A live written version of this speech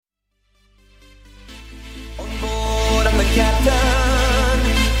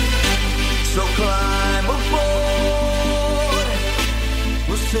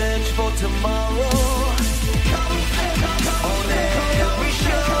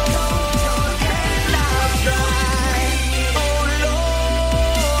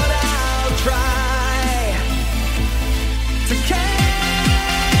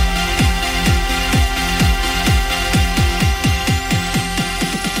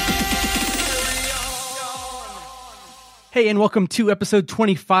Hey, and welcome to episode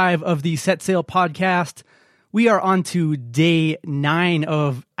 25 of the Set Sail podcast. We are on to day 9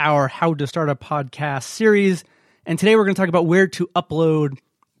 of our How to Start a Podcast series. And today we're going to talk about where to upload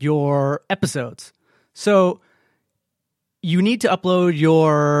your episodes. So you need to upload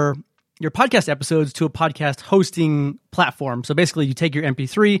your podcast episodes to a podcast hosting platform. So basically you take your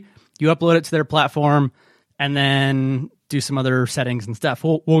MP3, you upload it to their platform, and then do some other settings and stuff.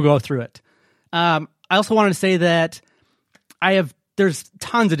 We'll go through it. I also wanted to say that there's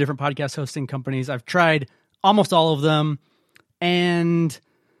tons of different podcast hosting companies. I've tried almost all of them, and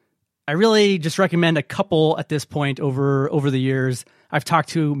I really just recommend a couple at this point over the years. I've talked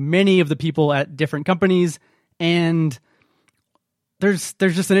to many of the people at different companies, and there's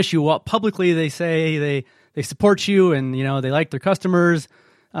just an issue. Well, publicly they say they support you and they like their customers.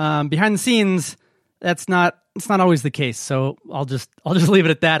 Behind the scenes, it's not always the case. So I'll just leave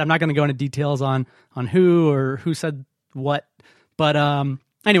it at that. I'm not going to go into details on who said what. But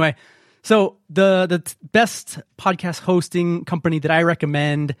anyway, so the best podcast hosting company that I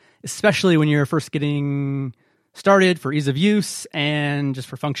recommend, especially when you're first getting started for ease of use and just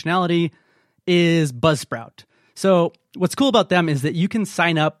for functionality, is Buzzsprout. So what's cool about them is that you can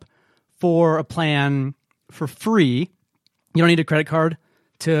sign up for a plan for free. You don't need a credit card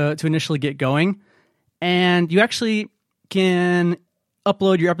to initially get going. And you actually can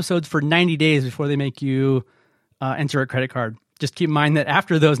upload your episodes for 90 days before they make you enter a credit card. Just keep in mind that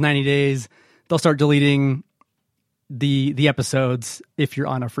after those 90 days, they'll start deleting the episodes if you're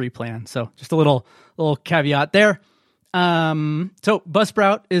on a free plan. So just a little caveat there. So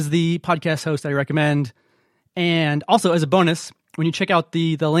Buzzsprout is the podcast host I recommend. And also as a bonus, when you check out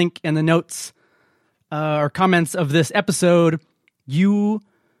the link and the notes or comments of this episode, you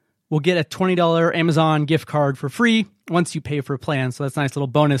will get a $20 Amazon gift card for free once you pay for a plan. So that's a nice little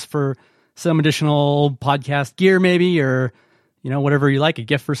bonus for some additional podcast gear maybe, or whatever you like, a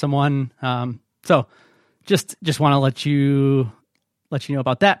gift for someone. So just want to let you know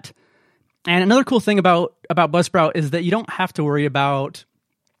about that. And another cool thing about Buzzsprout is that you don't have to worry about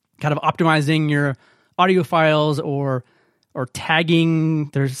kind of optimizing your audio files or tagging.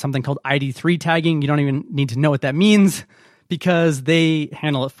 There's something called ID3 tagging. You don't even need to know what that means because they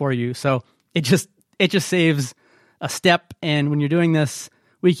handle it for you. So it just saves a step. And when you're doing this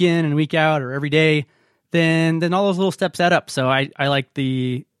week in and week out or every day, then all those little steps add up. So I like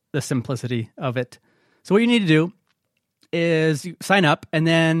the simplicity of it. So what you need to do is you sign up, and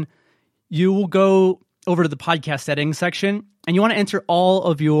then you will go over to the podcast settings section, and you want to enter all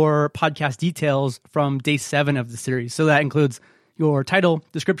of your podcast details from day 7 of the series. So that includes your title,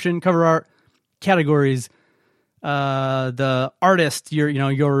 description, cover art, categories, the artist,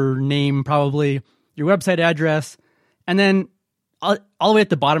 your name probably, your website address, and then all the way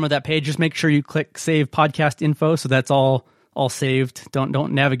at the bottom of that page, just make sure you click Save Podcast Info, so that's all saved.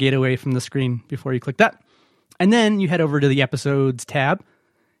 Don't navigate away from the screen before you click that. And then you head over to the Episodes tab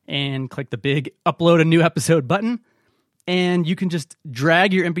and click the big Upload a New Episode button, and you can just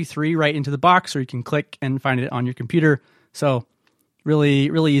drag your MP3 right into the box, or you can click and find it on your computer. So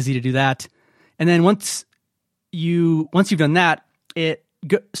really, really easy to do that. And then once you've done that, it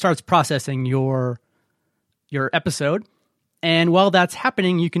starts processing your episode. And while that's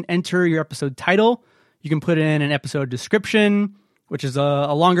happening, you can enter your episode title. You can put in an episode description, which is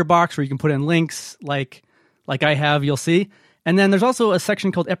a longer box where you can put in links like I have, you'll see. And then there's also a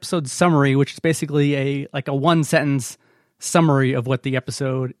section called episode summary, which is basically a 1-sentence summary of what the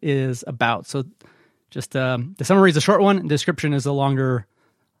episode is about. So just the summary is a short one, and the description is a longer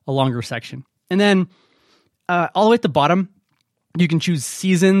section. And then all the way at the bottom, you can choose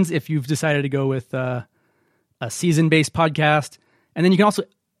seasons if you've decided to go with a season-based podcast. And then you can also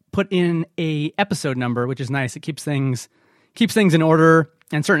put in a episode number, which is nice. It keeps things in order,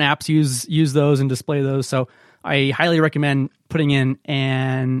 and certain apps use those and display those. So I highly recommend putting in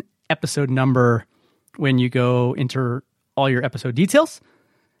an episode number when you go enter all your episode details.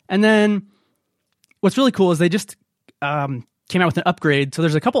 And then what's really cool is they just came out with an upgrade. So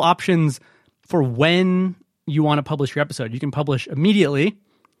there's a couple options for when you want to publish your episode. You can publish immediately,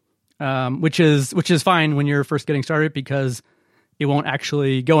 which is fine when you're first getting started, because it won't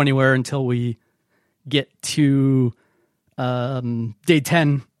actually go anywhere until we get to day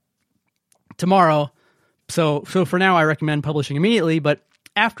 10 tomorrow. So for now, I recommend publishing immediately. But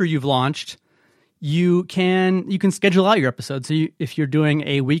after you've launched, you can schedule out your episodes. So if you're doing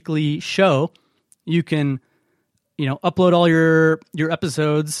a weekly show, you can upload all your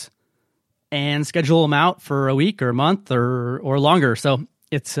episodes and schedule them out for a week or a month or longer. So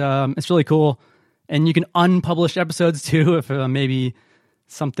it's really cool. And you can unpublish episodes too if maybe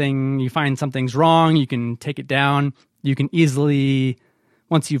you find something's wrong, you can take it down. You can easily,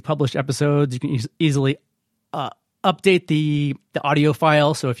 once you've published episodes, you can easily update the audio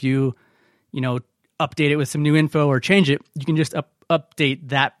file. So if you update it with some new info or change it, you can just update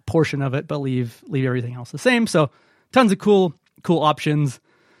that portion of it, but leave everything else the same. So tons of cool options.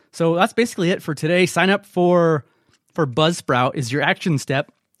 So that's basically it for today. Sign up for Buzzsprout is your action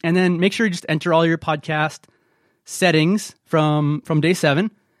step, and then make sure you just enter all your podcast settings from day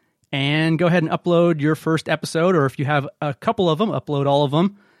 7, and go ahead and upload your first episode, or if you have a couple of them, upload all of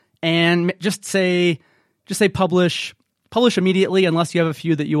them, and just say publish immediately, unless you have a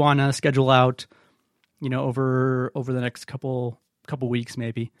few that you want to schedule out, over the next couple weeks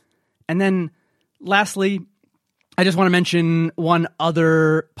maybe. And then lastly, I just want to mention one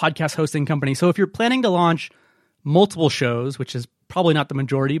other podcast hosting company. So if you're planning to launch multiple shows, which is probably not the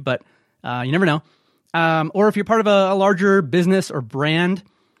majority, but you never know, or if you're part of a larger business or brand,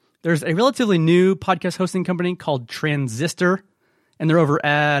 there's a relatively new podcast hosting company called Transistor, and they're over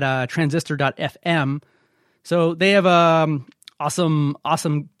at transistor.fm. So they have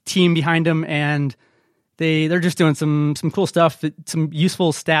awesome team behind them, and they're just doing some cool stuff, some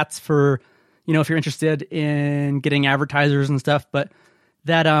useful stats for, if you're interested in getting advertisers and stuff. But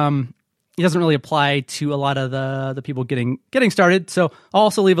that it doesn't really apply to a lot of the people getting started. So I'll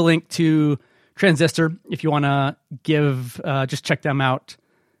also leave a link to Transistor if you want to just check them out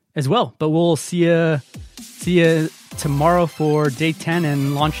as well. But we'll see you tomorrow for day 10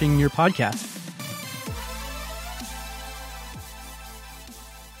 and launching your podcast.